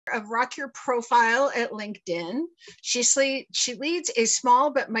of Rock Your Profile at LinkedIn. She leads a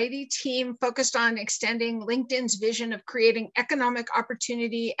small but mighty team focused on extending LinkedIn's vision of creating economic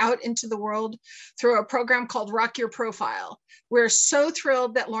opportunity out into the world through a program called Rock Your Profile. We're so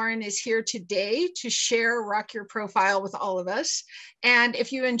thrilled that Lauren is here today to share Rock Your Profile with all of us. And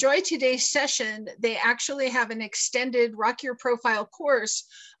if you enjoy today's session, they actually have an extended Rock Your Profile course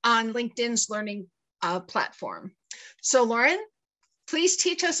on LinkedIn's learning platform. So Lauren, please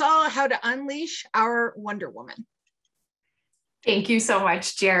teach us all how to unleash our Wonder Woman. Thank you so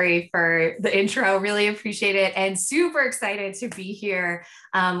much, Jerry, for the intro. Really appreciate it. And super excited to be here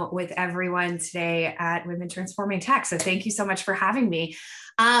with everyone today at Women Transforming Tech. So thank you so much for having me.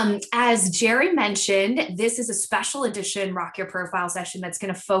 As Jerry mentioned, this is a special edition Rock Your Profile session that's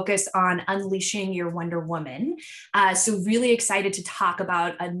going to focus on unleashing your Wonder Woman. So really excited to talk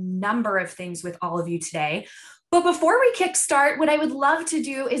about a number of things with all of you today. But before we kickstart, what I would love to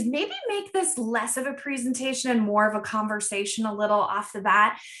do is maybe make this less of a presentation and more of a conversation a little off the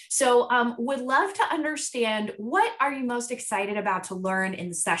bat. So would love to understand, what are you most excited about to learn in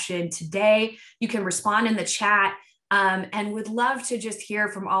the session today? You can respond in the chat. And would love to just hear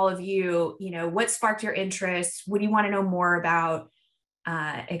from all of you, what sparked your interest? What do you want to know more about,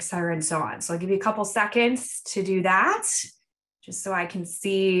 et cetera, and so on. So I'll give you a couple seconds to do that, just so I can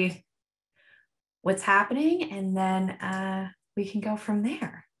see what's happening, and then we can go from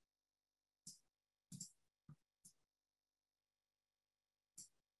there.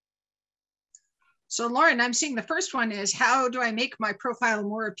 So Lauren, I'm seeing the first one is, how do I make my profile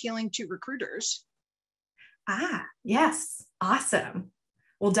more appealing to recruiters? Yes. Awesome.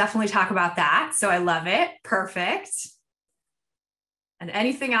 We'll definitely talk about that. So I love it. Perfect. And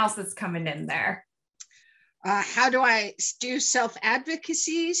anything else that's coming in there? How do I do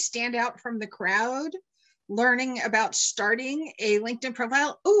self-advocacy, stand out from the crowd, learning about starting a LinkedIn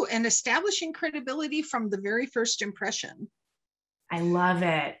profile, and establishing credibility from the very first impression. I love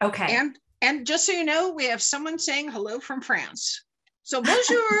it. Okay. And just so you know, we have someone saying hello from France. So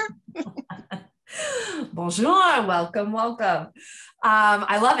bonjour. Bonjour, welcome, welcome.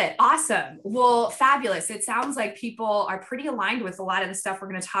 I love it. Awesome. Well, fabulous. It sounds like people are pretty aligned with a lot of the stuff we're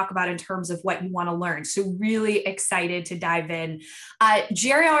going to talk about in terms of what you want to learn. So really excited to dive in.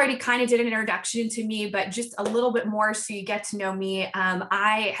 Jerry already kind of did an introduction to me, but just a little bit more so you get to know me.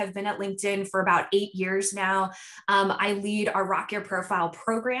 I have been at LinkedIn for about 8 years now. I lead our Rock Your Profile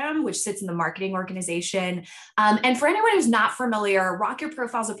program, which sits in the marketing organization. And for anyone who's not familiar, Rock Your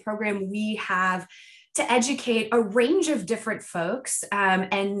Profile is a program we have to educate a range of different folks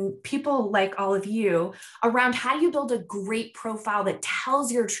and people like all of you around how do you build a great profile that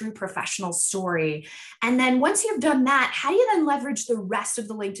tells your true professional story. And then once you've done that, how do you then leverage the rest of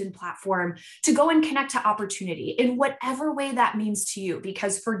the LinkedIn platform to go and connect to opportunity in whatever way that means to you?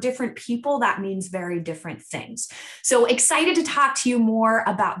 Because for different people, that means very different things. So excited to talk to you more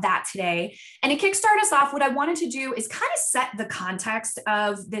about that today. And to kickstart us off, what I wanted to do is kind of set the context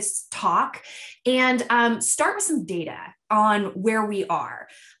of this talk and start with some data on where we are.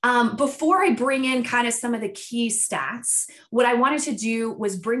 Before I bring in kind of some of the key stats, what I wanted to do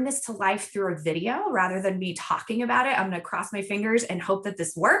was bring this to life through a video rather than me talking about it. I'm going to cross my fingers and hope that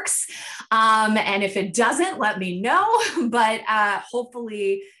this works. And if it doesn't, let me know, but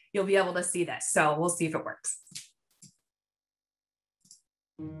hopefully you'll be able to see this. So we'll see if it works.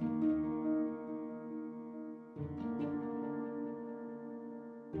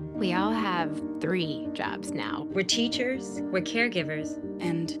 We all have 3 jobs now. We're teachers, we're caregivers,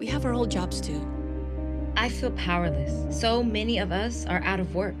 and we have our old jobs too. I feel powerless. So many of us are out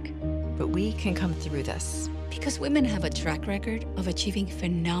of work. But we can come through this. Because women have a track record of achieving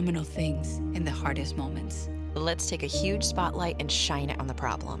phenomenal things in the hardest moments. Let's take a huge spotlight and shine it on the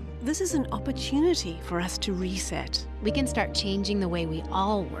problem. This is an opportunity for us to reset. We can start changing the way we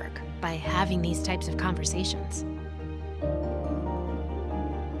all work by having these types of conversations.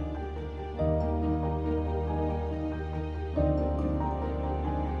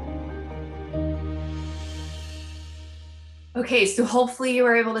 Okay, so hopefully you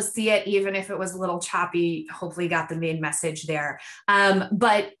were able to see it, even if it was a little choppy. Hopefully you got the main message there.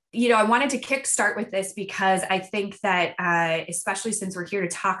 But I wanted to kickstart with this because I think that, especially since we're here to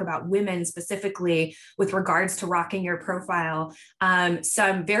talk about women specifically with regards to rocking your profile,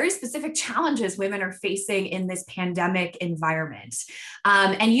 some very specific challenges women are facing in this pandemic environment.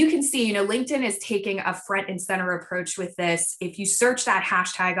 And you can see, LinkedIn is taking a front and center approach with this. If you search that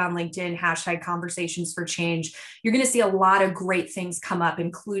hashtag on LinkedIn, hashtag conversations for change, you're going to see a lot of great things come up,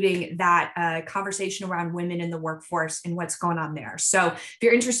 including that conversation around women in the workforce and what's going on there. So if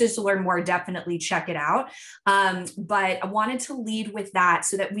you're interested interested to learn more, definitely check it out. But I wanted to lead with that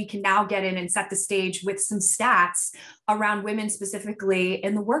so that we can now get in and set the stage with some stats around women specifically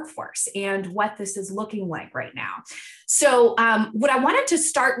in the workforce and what this is looking like right now. So what I wanted to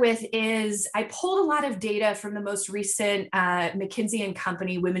start with is I pulled a lot of data from the most recent McKinsey &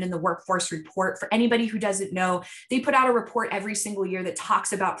 Company Women in the Workforce report. For anybody who doesn't know, they put out a report every single year that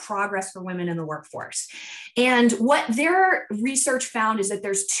talks about progress for women in the workforce. And what their research found is that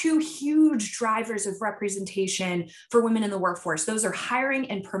there's two huge drivers of representation for women in the workforce. Those are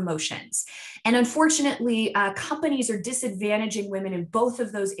hiring and promotions. And unfortunately, companies are disadvantaging women in both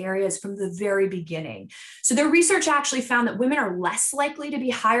of those areas from the very beginning. So their research actually found that women are less likely to be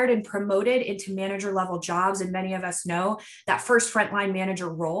hired and promoted into manager level jobs. And many of us know that first frontline manager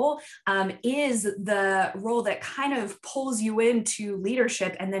role is the role that kind of pulls you into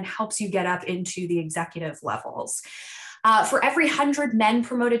leadership and then helps you get up into the executive levels. For every 100 men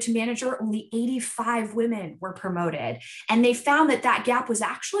promoted to manager, only 85 women were promoted. And they found that that gap was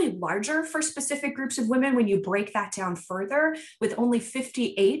actually larger for specific groups of women when you break that down further, with only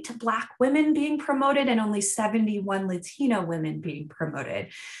 58 Black women being promoted and only 71 Latino women being promoted.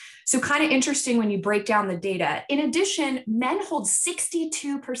 So kind of interesting when you break down the data. In addition, men hold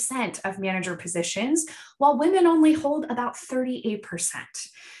 62% of manager positions, while women only hold about 38%.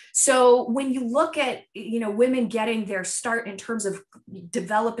 So when you look at, women getting their start in terms of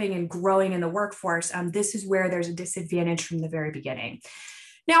developing and growing in the workforce, this is where there's a disadvantage from the very beginning.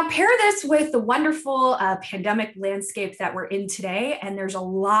 Now, pair this with the wonderful pandemic landscape that we're in today, and there's a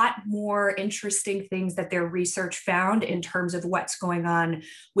lot more interesting things that their research found in terms of what's going on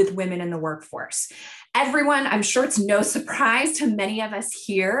with women in the workforce. Everyone, I'm sure it's no surprise to many of us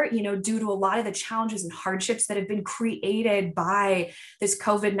here, due to a lot of the challenges and hardships that have been created by this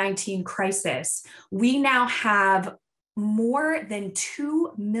COVID-19 crisis, we now have more than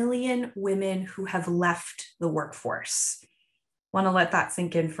 2 million women who have left the workforce. Want to let that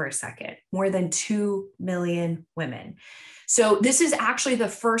sink in for a second. More than 2 million women. So this is actually the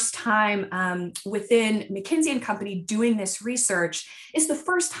first time within McKinsey & Company doing this research. It's the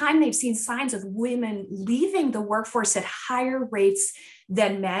first time they've seen signs of women leaving the workforce at higher rates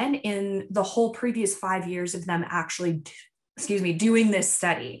than men in the whole previous 5 years of them actually, doing this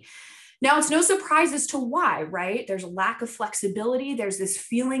study. Now, it's no surprise as to why, right? There's a lack of flexibility. There's this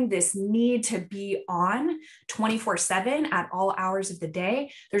feeling, this need to be on 24/7 at all hours of the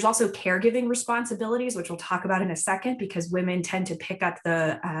day. There's also caregiving responsibilities, which we'll talk about in a second, because women tend to pick up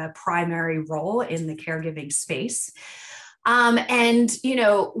the primary role in the caregiving space.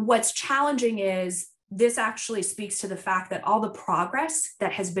 What's challenging is this actually speaks to the fact that all the progress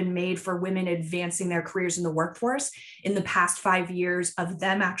that has been made for women advancing their careers in the workforce in the past 5 years of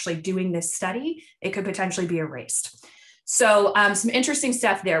them actually doing this study, it could potentially be erased. So some interesting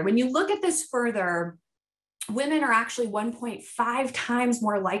stuff there. When you look at this further, women are actually 1.5 times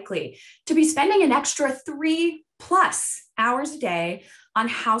more likely to be spending an extra 3+ hours a day on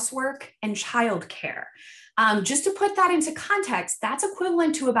housework and childcare. Just to put that into context, that's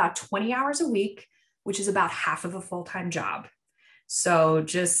equivalent to about 20 hours a week, which is about half of a full-time job. So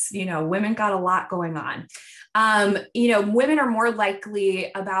just, women got a lot going on. Women are more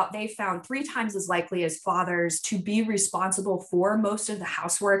likely they found 3 times as likely as fathers to be responsible for most of the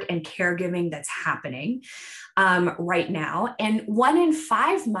housework and caregiving that's happening right now. And 1 in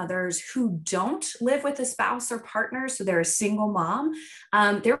 5 mothers who don't live with a spouse or partner, so they're a single mom,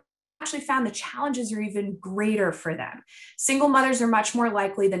 they're actually found the challenges are even greater for them. Single mothers are much more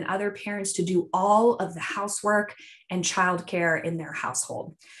likely than other parents to do all of the housework and childcare in their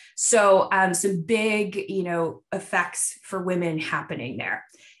household. So some big, effects for women happening there.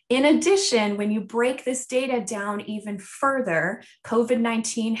 In addition, when you break this data down even further,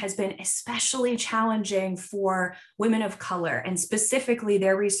 COVID-19 has been especially challenging for women of color, and specifically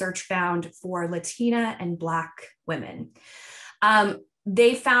their research found for Latina and Black women.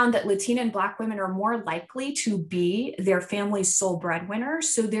 They found that Latina and Black women are more likely to be their family's sole breadwinner.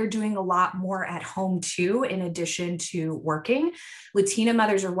 So they're doing a lot more at home too, in addition to working. Latina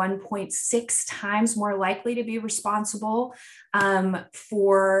mothers are 1.6 times more likely to be responsible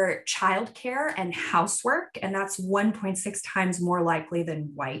for childcare and housework. And that's 1.6 times more likely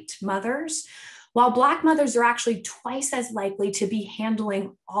than white mothers. While Black mothers are actually twice as likely to be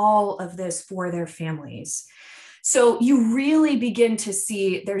handling all of this for their families. So you really begin to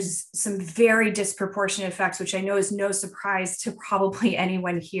see there's some very disproportionate effects, which I know is no surprise to probably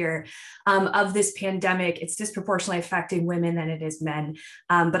anyone here, of this pandemic. It's disproportionately affecting women than it is men.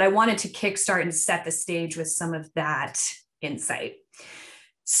 But I wanted to kickstart and set the stage with some of that insight.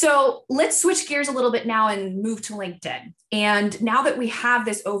 So let's switch gears a little bit now and move to LinkedIn. And now that we have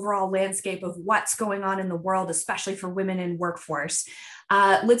this overall landscape of what's going on in the world, especially for women in workforce,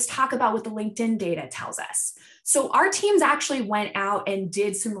 let's talk about what the LinkedIn data tells us. So our teams actually went out and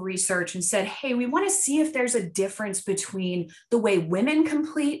did some research and said, hey, we want to see if there's a difference between the way women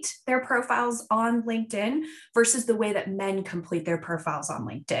complete their profiles on LinkedIn versus the way that men complete their profiles on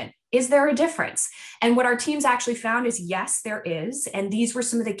LinkedIn. Is there a difference? And what our teams actually found is yes, there is. And these were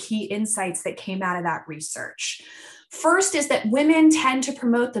some of the key insights that came out of that research. First is that women tend to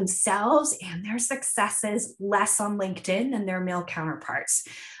promote themselves and their successes less on LinkedIn than their male counterparts.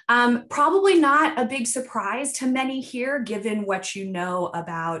 Probably not a big surprise to many here, given what you know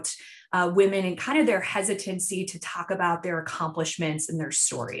about women and kind of their hesitancy to talk about their accomplishments and their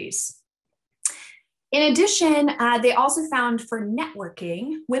stories. In addition, they also found for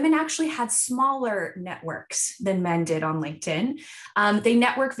networking, women actually had smaller networks than men did on LinkedIn. They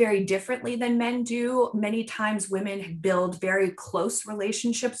network very differently than men do. Many times women build very close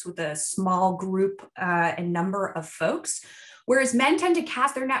relationships with a small group and number of folks, whereas men tend to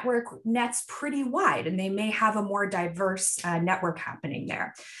cast their network nets pretty wide, and they may have a more diverse network happening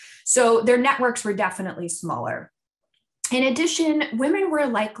there. So their networks were definitely smaller. In addition, women were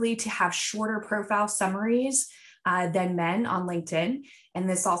likely to have shorter profile summaries than men on LinkedIn. And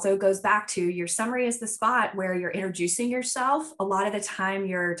this also goes back to your summary is the spot where you're introducing yourself. A lot of the time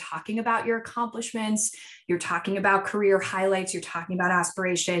you're talking about your accomplishments, you're talking about career highlights, you're talking about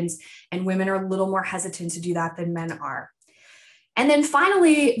aspirations, and women are a little more hesitant to do that than men are. And then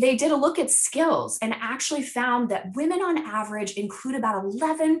finally, they did a look at skills and actually found that women on average include about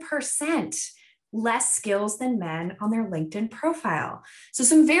 11% less skills than men on their LinkedIn profile. So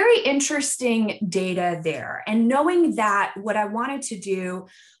some very interesting data there. And knowing that, what I wanted to do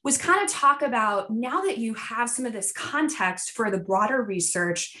was kind of talk about, now that you have some of this context for the broader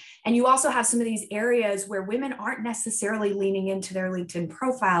research, and you also have some of these areas where women aren't necessarily leaning into their LinkedIn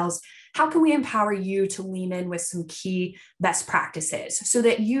profiles, how can we empower you to lean in with some key best practices so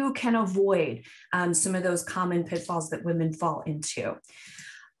that you can avoid some of those common pitfalls that women fall into?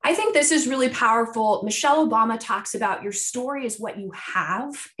 I think this is really powerful. Michelle Obama talks about your story is what you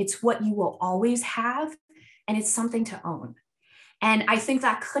have. It's what you will always have, and it's something to own. And I think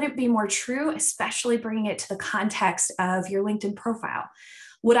that couldn't be more true, especially bringing it to the context of your LinkedIn profile.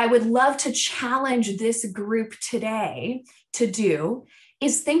 What I would love to challenge this group today to do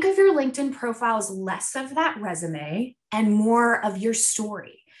is think of your LinkedIn profile as less of that resume and more of your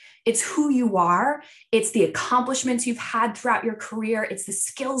story. It's who you are. It's the accomplishments you've had throughout your career. It's the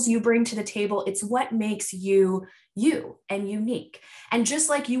skills you bring to the table. It's what makes you you and unique. And just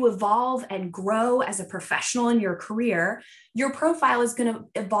like you evolve and grow as a professional in your career, your profile is going to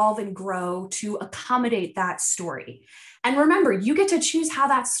evolve and grow to accommodate that story. And remember, you get to choose how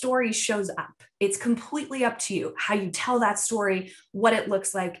that story shows up. It's completely up to you, how you tell that story, what it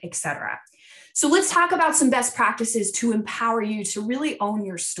looks like, etc. So let's talk about some best practices to empower you to really own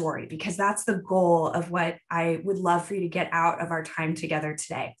your story, because that's the goal of what I would love for you to get out of our time together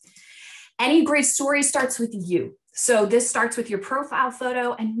today. Any great story starts with you. So this starts with your profile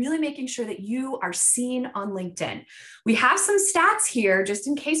photo and really making sure that you are seen on LinkedIn. We have some stats here, just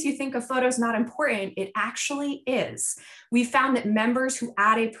in case you think a photo is not important. It actually is. We found that members who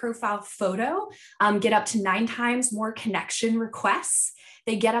add a profile photo get up to 9 times more connection requests.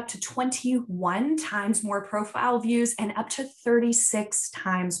 They get up to 21 times more profile views and up to 36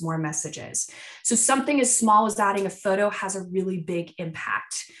 times more messages. So something as small as adding a photo has a really big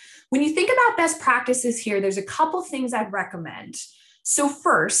impact. When you think about best practices here, there's a couple things I'd recommend. So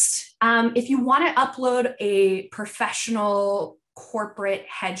first, if you want to upload a professional corporate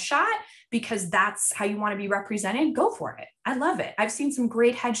headshot, because that's how you want to be represented, go for it. I love it. I've seen some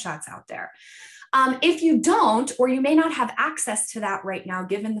great headshots out there. If you don't, or you may not have access to that right now,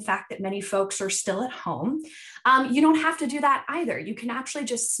 given the fact that many folks are still at home, you don't have to do that either. You can actually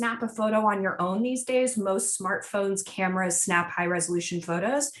just snap a photo on your own these days. Most smartphones, cameras snap high resolution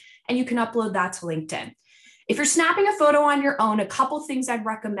photos, and you can upload that to LinkedIn. If you're snapping a photo on your own, a couple things I'd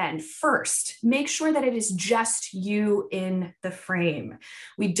recommend. First, make sure that it is just you in the frame.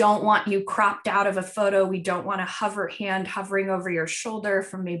 We don't want you cropped out of a photo. We don't want a hand hovering over your shoulder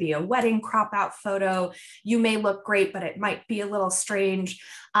from maybe a wedding crop out photo. You may look great, but it might be a little strange.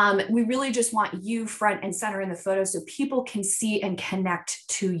 We really just want you front and center in the photo so people can see and connect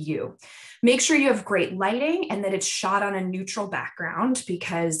to you. Make sure you have great lighting and that it's shot on a neutral background,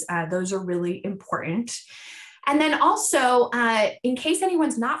 because those are really important. And then also, in case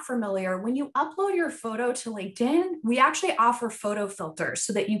anyone's not familiar, when you upload your photo to LinkedIn, we actually offer photo filters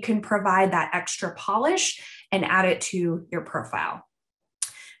so that you can provide that extra polish and add it to your profile.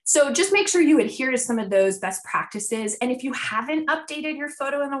 So just make sure you adhere to some of those best practices. And if you haven't updated your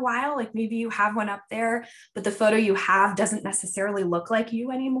photo in a while, like maybe you have one up there, but the photo you have doesn't necessarily look like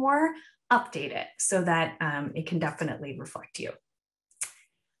you anymore, update it so that it can definitely reflect you.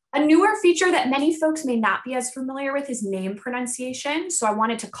 A newer feature that many folks may not be as familiar with is name pronunciation. So I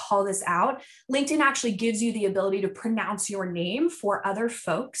wanted to call this out. LinkedIn actually gives you the ability to pronounce your name for other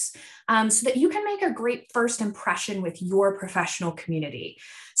folks so that you can make a great first impression with your professional community.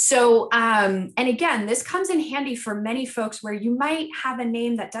 So, and again, this comes in handy for many folks where you might have a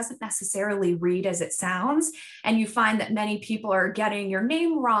name that doesn't necessarily read as it sounds, and you find that many people are getting your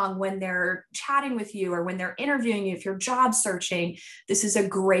name wrong when they're chatting with you or when they're interviewing you, if you're job searching. This is a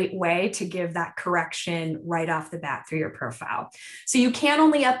great way to give that correction right off the bat through your profile. So you can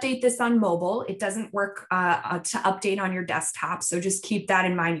only update this on mobile. It doesn't work to update on your desktop. So just keep that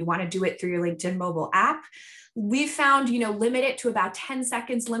in mind. You want to do it through your LinkedIn mobile app. We found, limit it to about 10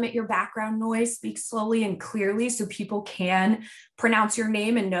 seconds, limit your background noise, speak slowly and clearly so people can pronounce your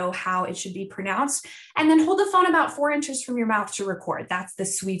name and know how it should be pronounced. And then hold the phone about 4 inches from your mouth to record. That's the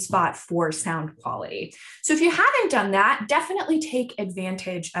sweet spot for sound quality. So if you haven't done that, definitely take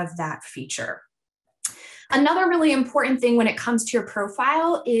advantage of that feature. Another really important thing when it comes to your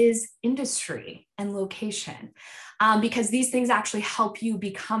profile is industry and location, because these things actually help you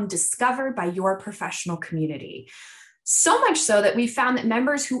become discovered by your professional community. So much so that we found that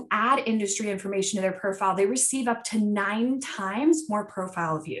members who add industry information to their profile, they receive up to 9 times more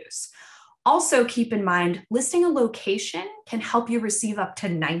profile views. Also keep in mind, listing a location can help you receive up to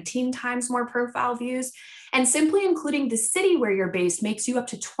 19 times more profile views, and simply including the city where you're based makes you up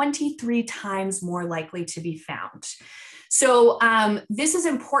to 23 times more likely to be found. So this is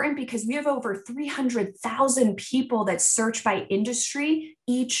important because we have over 300,000 people that search by industry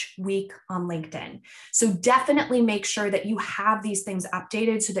each week on LinkedIn. So definitely make sure that you have these things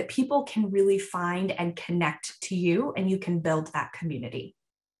updated so that people can really find and connect to you and you can build that community.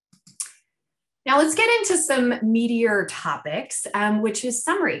 Now let's get into some meatier topics, which is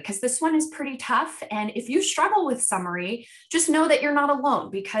summary, because this one is pretty tough. And if you struggle with summary, just know that you're not alone,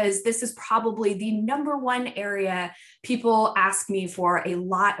 because this is probably the #1 area people ask me for a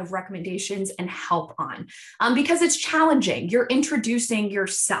lot of recommendations and help on, because it's challenging. You're introducing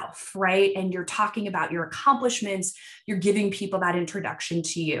yourself, right? And you're talking about your accomplishments. You're giving people that introduction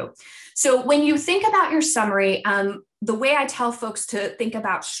to you. So when you think about your summary, the way I tell folks to think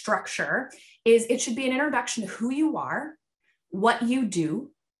about structure is it should be an introduction to who you are, what you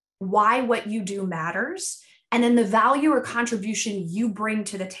do, why what you do matters, and then the value or contribution you bring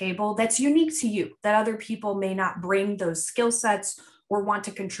to the table that's unique to you, that other people may not bring those skill sets or want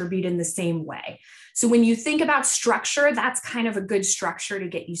to contribute in the same way. So when you think about structure, that's kind of a good structure to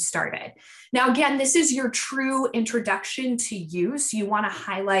get you started. Now, again, this is your true introduction to you. So you want to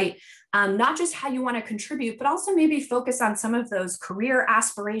highlight not just how you want to contribute, but also maybe focus on some of those career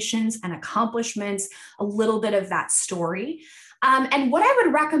aspirations and accomplishments, a little bit of that story. And what I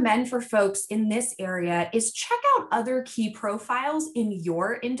would recommend for folks in this area is check out other key profiles in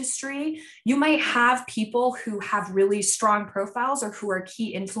your industry. You might have people who have really strong profiles or who are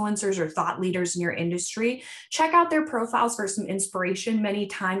key influencers or thought leaders in your industry. Check out their profiles for some inspiration. Many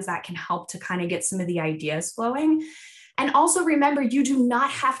times that can help to kind of get some of the ideas flowing. And also remember, you do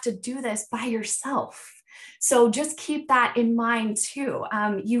not have to do this by yourself. So just keep that in mind too.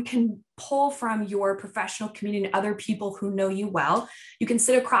 You can pull from your professional community and other people who know you well. You can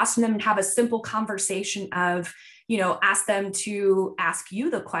sit across from them and have a simple conversation of, ask them to ask you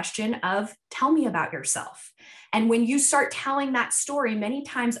the question of, tell me about yourself. And when you start telling that story, many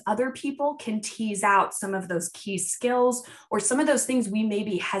times other people can tease out some of those key skills or some of those things we may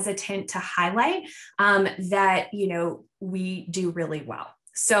be hesitant to highlight that, we do really well.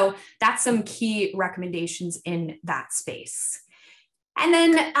 So that's some key recommendations in that space. And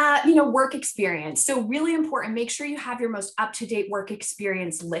then, work experience. So really important, make sure you have your most up-to-date work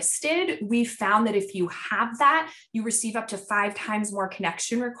experience listed. We found that if you have that, you receive up to 5 times more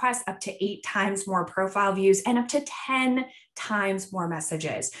connection requests, up to 8 times more profile views, and up to 10 times more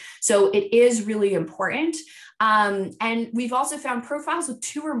messages. So it is really important. And we've also found profiles with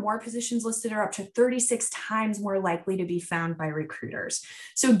 2 or more positions listed are up to 36 times more likely to be found by recruiters.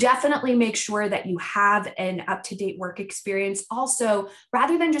 So definitely make sure that you have an up-to-date work experience. Also,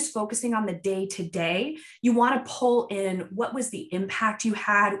 rather than just focusing on the day-to-day, you want to pull in what was the impact you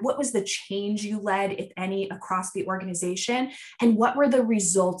had, what was the change you led, if any, across the organization, and what were the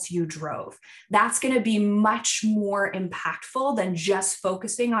results you drove. That's going to be much more impactful than just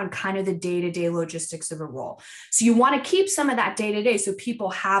focusing on kind of the day-to-day logistics of a role. So you want to keep some of that day to day so people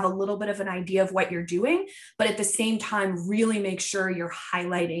have a little bit of an idea of what you're doing, but at the same time, really make sure you're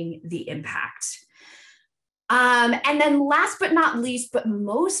highlighting the impact. And then last but not least, but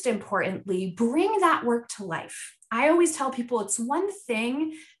most importantly, bring that work to life. I always tell people it's one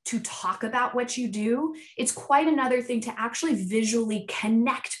thing to talk about what you do. It's quite another thing to actually visually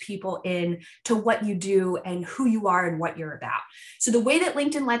connect people in to what you do and who you are and what you're about. So the way that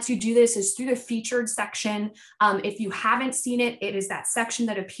LinkedIn lets you do this is through the featured section. If you haven't seen it, it is that section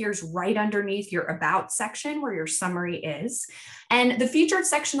that appears right underneath your about section where your summary is. And the featured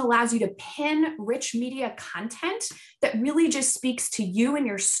section allows you to pin rich media content that really just speaks to you and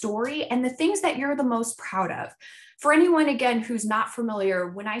your story and the things that you're the most proud of. For anyone, again, who's not familiar,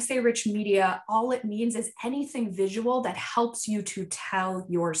 when I say rich media, all it means is anything visual that helps you to tell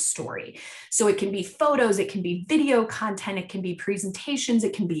your story. So it can be photos, it can be video content, it can be presentations,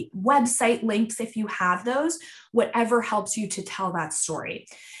 it can be website links if you have those, whatever helps you to tell that story.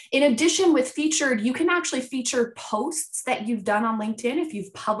 In addition, with featured, you can actually feature posts that you've done on LinkedIn. If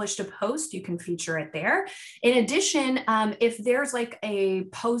you've published a post, you can feature it there. In addition, if there's like a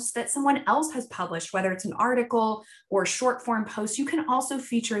post that someone else has published, whether it's an article or short form post, you can also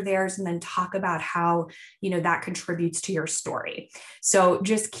feature theirs and then talk about how, that contributes to your story. So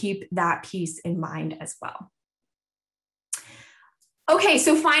just keep that piece in mind as well. Okay,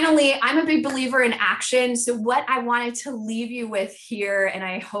 so finally, I'm a big believer in action. So what I wanted to leave you with here, and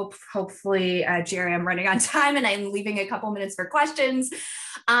I hopefully, Jerry, I'm running on time and I'm leaving a couple minutes for questions,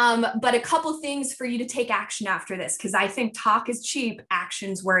 but a couple things for you to take action after this, because I think talk is cheap,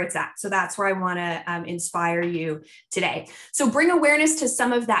 action's where it's at. So that's where I want to inspire you today. So bring awareness to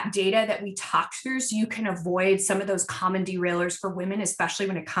some of that data that we talked through so you can avoid some of those common derailers for women, especially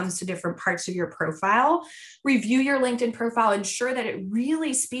when it comes to different parts of your profile. Review your LinkedIn profile, ensure that it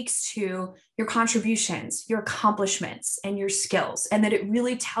really speaks to your contributions, your accomplishments, and your skills, and that it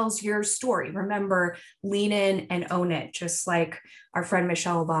really tells your story. Remember, lean in and own it, just like our friend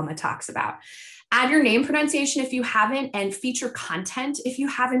Michelle Obama talks about. Add your name pronunciation if you haven't, and feature content if you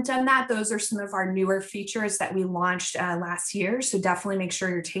haven't done that. Those are some of our newer features that we launched last year, so definitely make sure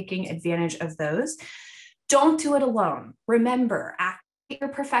you're taking advantage of those. Don't do it alone. Remember, your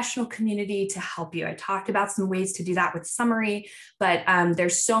professional community to help you. I talked about some ways to do that with summary, but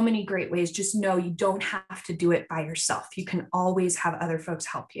there's so many great ways. Just know you don't have to do it by yourself. You can always have other folks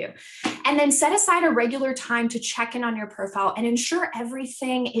help you. And then set aside a regular time to check in on your profile and ensure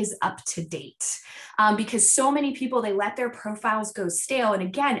everything is up to date. Because so many people, they let their profiles go stale. And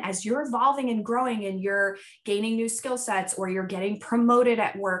again, as you're evolving and growing and you're gaining new skill sets or you're getting promoted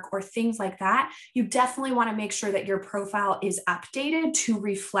at work or things like that, you definitely want to make sure that your profile is updated to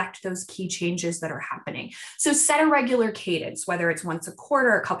reflect those key changes that are happening. So set a regular cadence, whether it's once a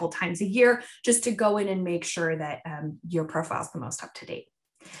quarter, a couple times a year, just to go in and make sure that your profile is the most up to date.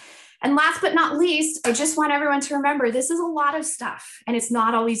 And last but not least, I just want everyone to remember this is a lot of stuff and it's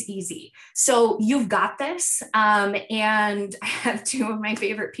not always easy. So you've got this. And I have two of my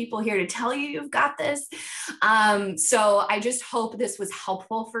favorite people here to tell you you've got this. So I just hope this was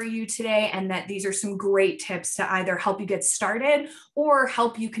helpful for you today and that these are some great tips to either help you get started or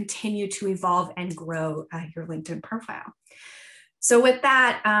help you continue to evolve and grow your LinkedIn profile. So with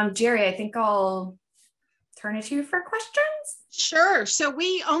that, Jerry, I think I'll turn it to you for questions. Sure. So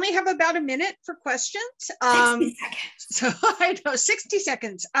we only have about a minute for questions. 60 seconds. So I know 60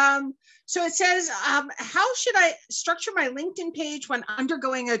 seconds. So it says, how should I structure my LinkedIn page when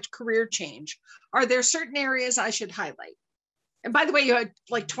undergoing a career change? Are there certain areas I should highlight? And by the way, you had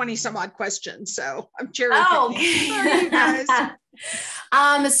like 20 some odd questions. So I'm cherry picking. Oh, okay. Sorry, you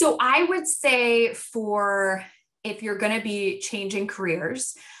guys. So I would say if you're going to be changing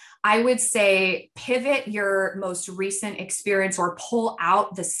careers, I would say pivot your most recent experience or pull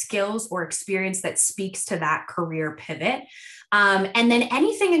out the skills or experience that speaks to that career pivot. And then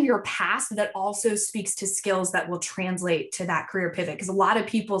anything in your past that also speaks to skills that will translate to that career pivot. Because a lot of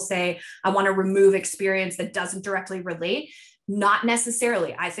people say, I want to remove experience that doesn't directly relate. Not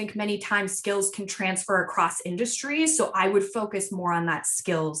necessarily. I think many times skills can transfer across industries. So I would focus more on that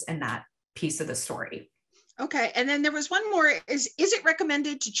skills and that piece of the story. Okay. And then there was one more. Is it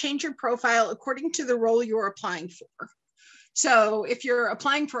recommended to change your profile according to the role you're applying for? So if you're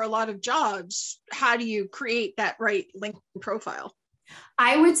applying for a lot of jobs, how do you create that right LinkedIn profile?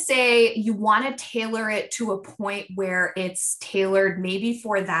 I would say you want to tailor it to a point where it's tailored maybe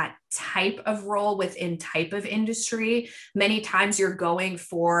for that type of role within type of industry. Many times you're going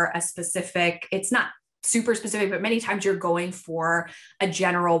for a specific, it's not super specific, but many times you're going for a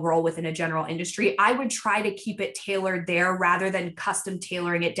general role within a general industry. I would try to keep it tailored there rather than custom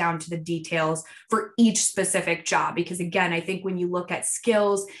tailoring it down to the details for each specific job. Because again, I think when you look at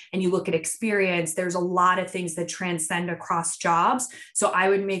skills and you look at experience, there's a lot of things that transcend across jobs. So I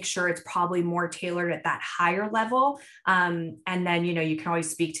would make sure it's probably more tailored at that higher level. And then, you can always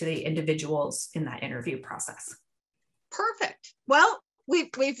speak to the individuals in that interview process. Perfect. Well,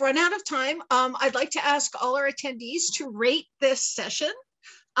 we've run out of time. I'd like to ask all our attendees to rate this session.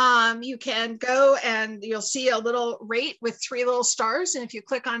 You can go and you'll see a little rate with 3 little stars. And if you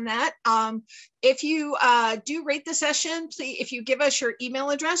click on that, if you do rate the session, please, if you give us your email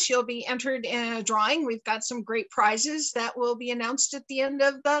address, you'll be entered in a drawing. We've got some great prizes that will be announced at the end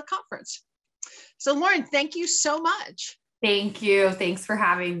of the conference. So Lauren, thank you so much. Thank you. Thanks for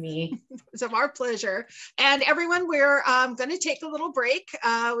having me. It's our pleasure. And everyone, we're going to take a little break.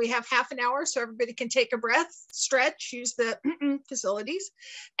 We have half an hour so everybody can take a breath, stretch, use the facilities,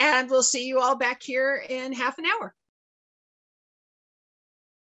 and we'll see you all back here in half an hour.